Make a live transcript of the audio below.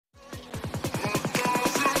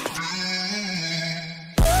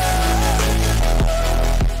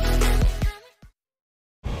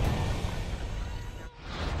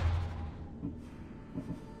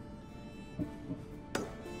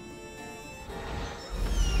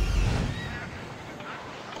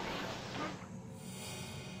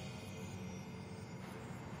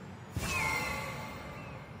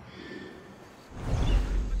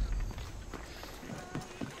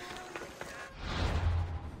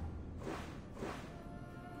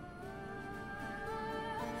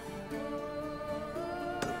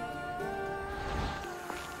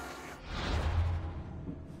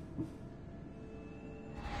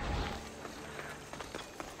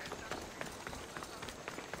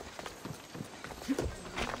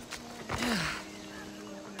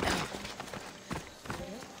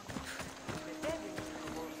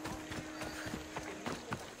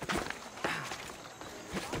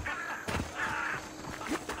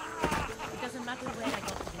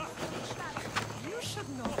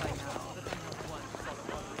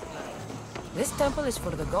This temple is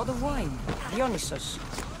for the god of wine, Dionysus.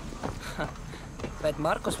 Bet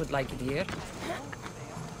Marcos would like it here.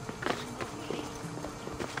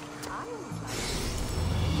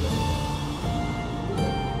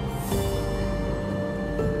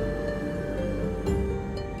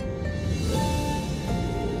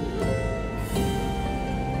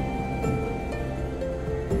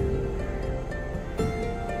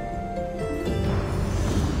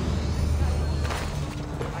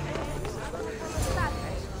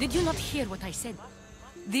 Did you not hear what I said?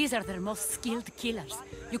 These are their most skilled killers.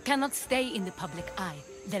 You cannot stay in the public eye.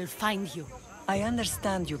 They'll find you. I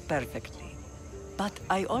understand you perfectly. But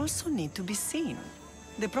I also need to be seen.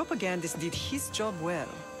 The propagandist did his job well.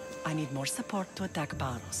 I need more support to attack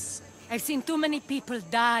Paros. I've seen too many people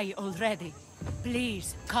die already.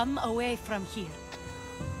 Please, come away from here.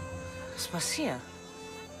 Spacia,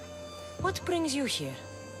 what brings you here?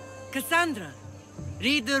 Cassandra,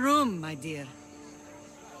 read the room, my dear.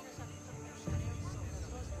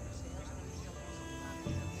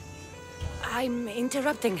 I'm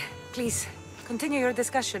interrupting. Please, continue your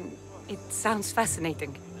discussion. It sounds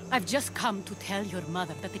fascinating. I've just come to tell your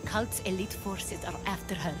mother that the cult's elite forces are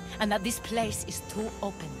after her, and that this place is too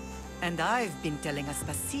open. And I've been telling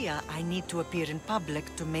Aspasia I need to appear in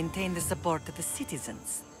public to maintain the support of the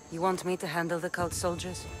citizens. You want me to handle the cult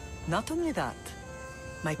soldiers? Not only that,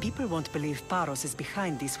 my people won't believe Paros is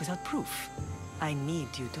behind this without proof. I need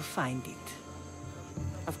you to find it.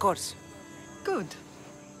 Of course. Good.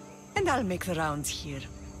 And I'll make the rounds here.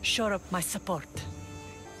 Shore up my support.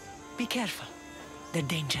 Be careful. They're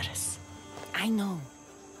dangerous. I know.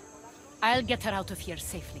 I'll get her out of here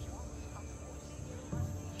safely.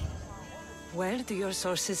 Where do your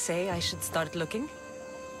sources say I should start looking?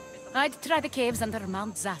 I'd try the caves under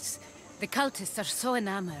Mount Zas. The cultists are so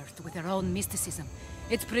enamored with their own mysticism.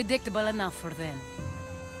 It's predictable enough for them.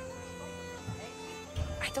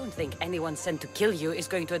 I don't think anyone sent to kill you is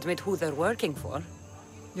going to admit who they're working for.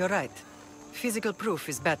 You're right. Physical proof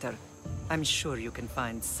is better. I'm sure you can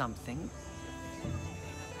find something.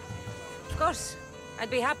 Of course. I'd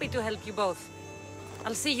be happy to help you both.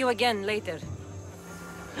 I'll see you again later.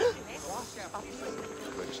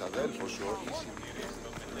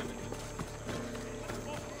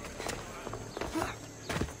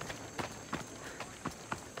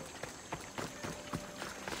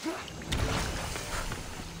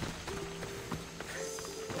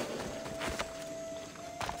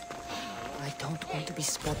 I don't want to be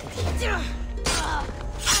spotted here.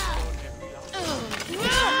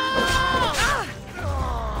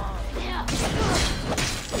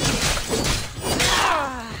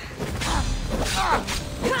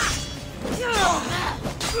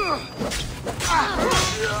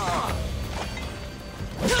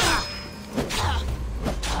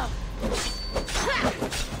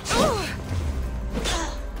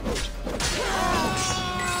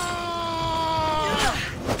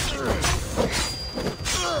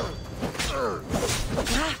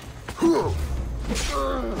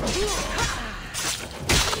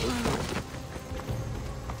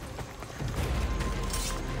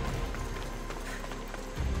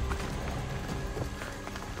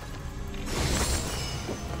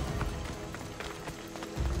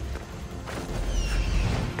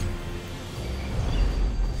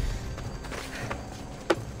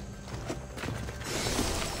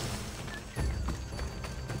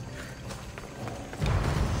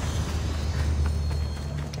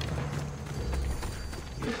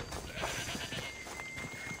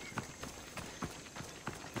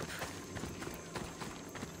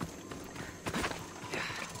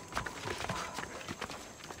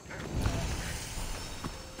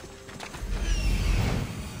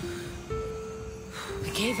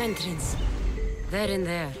 Cave entrance. They're in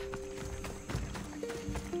there.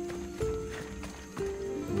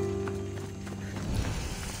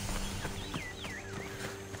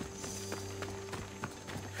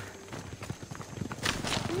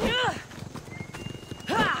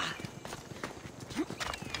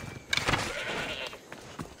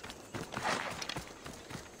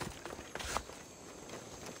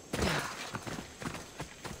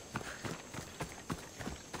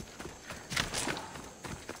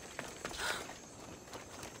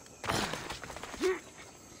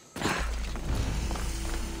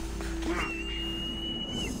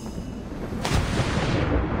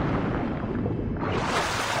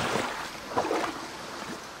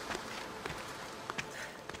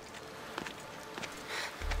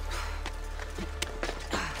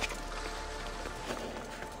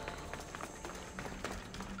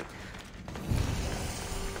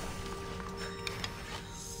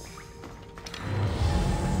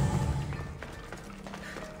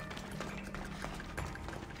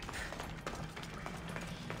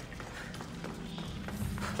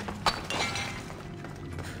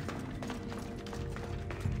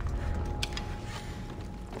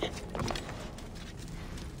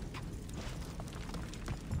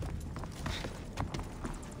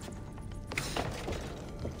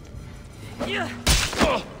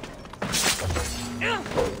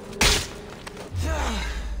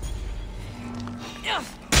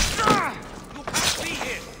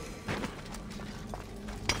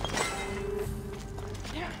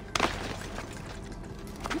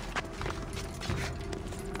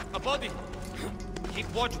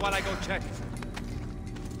 Keep watch while I go check.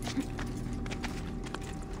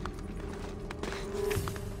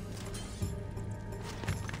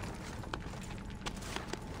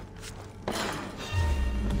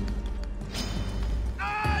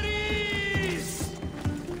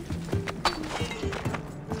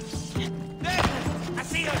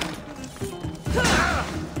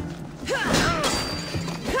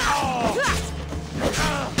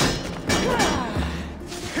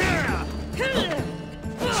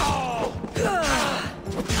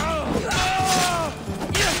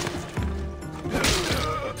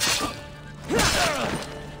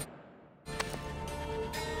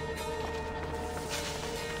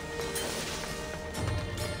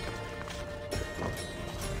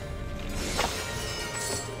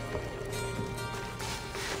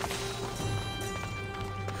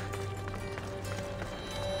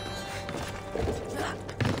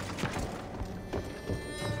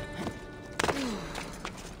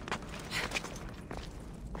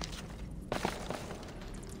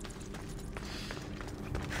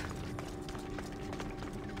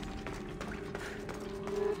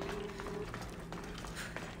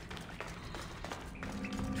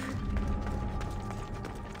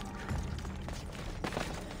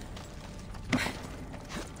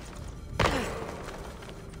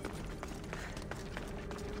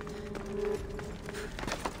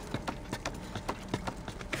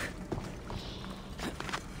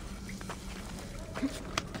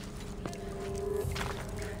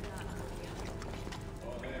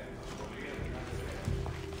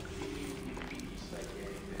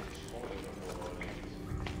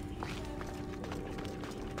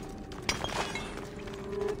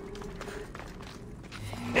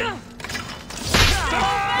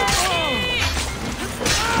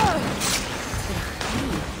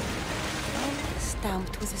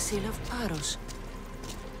 With a seal of Paros.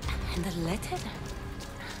 And a letter?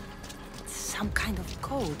 Some kind of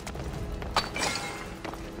code.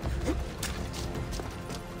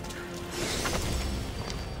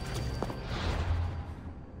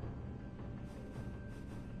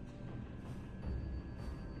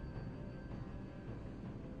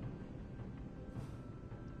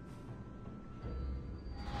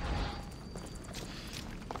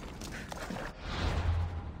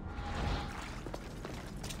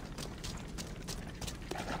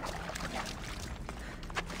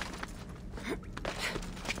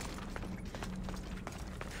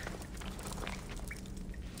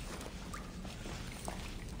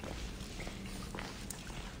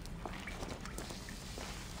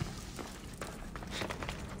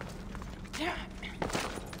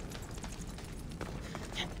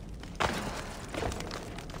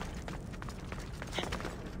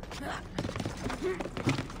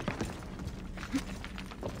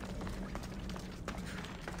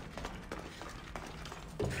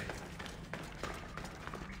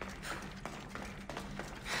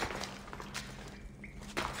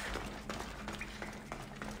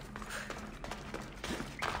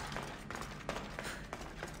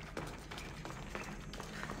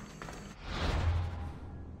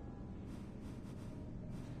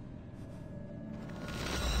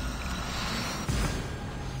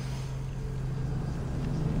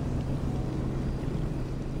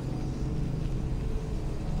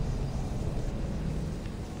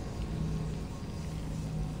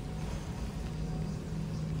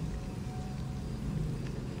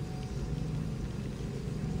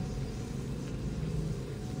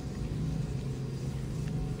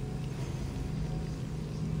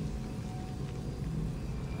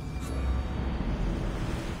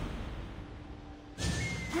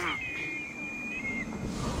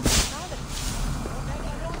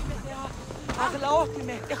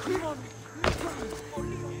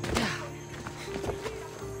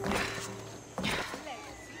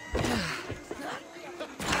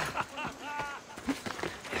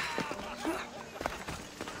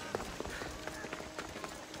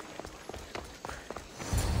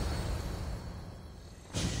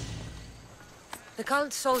 The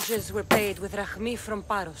cult soldiers were paid with Rachmi from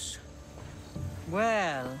Paros.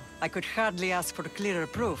 Well, I could hardly ask for clearer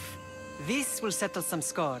proof. This will settle some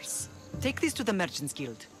scores. Take this to the Merchants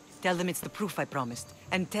Guild. Tell them it's the proof I promised.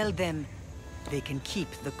 And tell them they can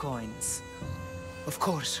keep the coins. Of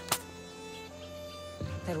course.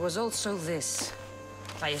 There was also this.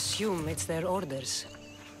 I assume it's their orders.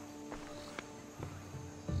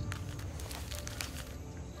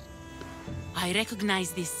 I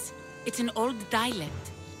recognize this. It's an old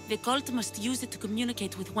dialect. The cult must use it to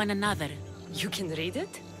communicate with one another. You can read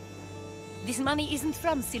it? This money isn't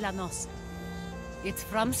from Silanos. It's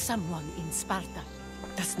from someone in Sparta.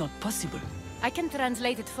 That's not possible. I can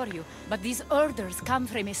translate it for you, but these orders come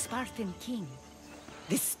from a Spartan king.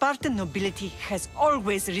 The Spartan nobility has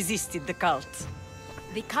always resisted the cult.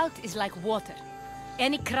 The cult is like water.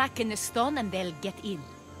 Any crack in the stone and they'll get in.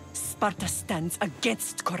 Sparta stands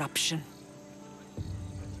against corruption.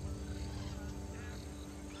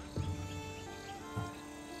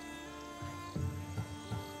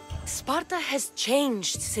 Sparta has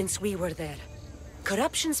changed since we were there.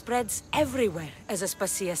 Corruption spreads everywhere, as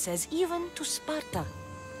Aspasia says, even to Sparta.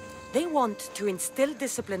 They want to instill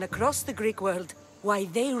discipline across the Greek world, while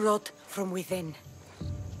they rot from within.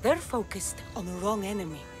 They're focused on the wrong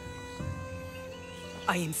enemy.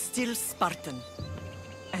 I am still Spartan.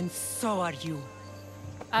 And so are you.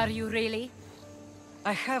 Are you really?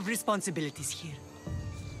 I have responsibilities here.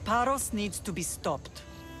 Paros needs to be stopped.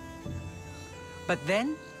 But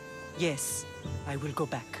then, yes, I will go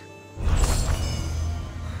back.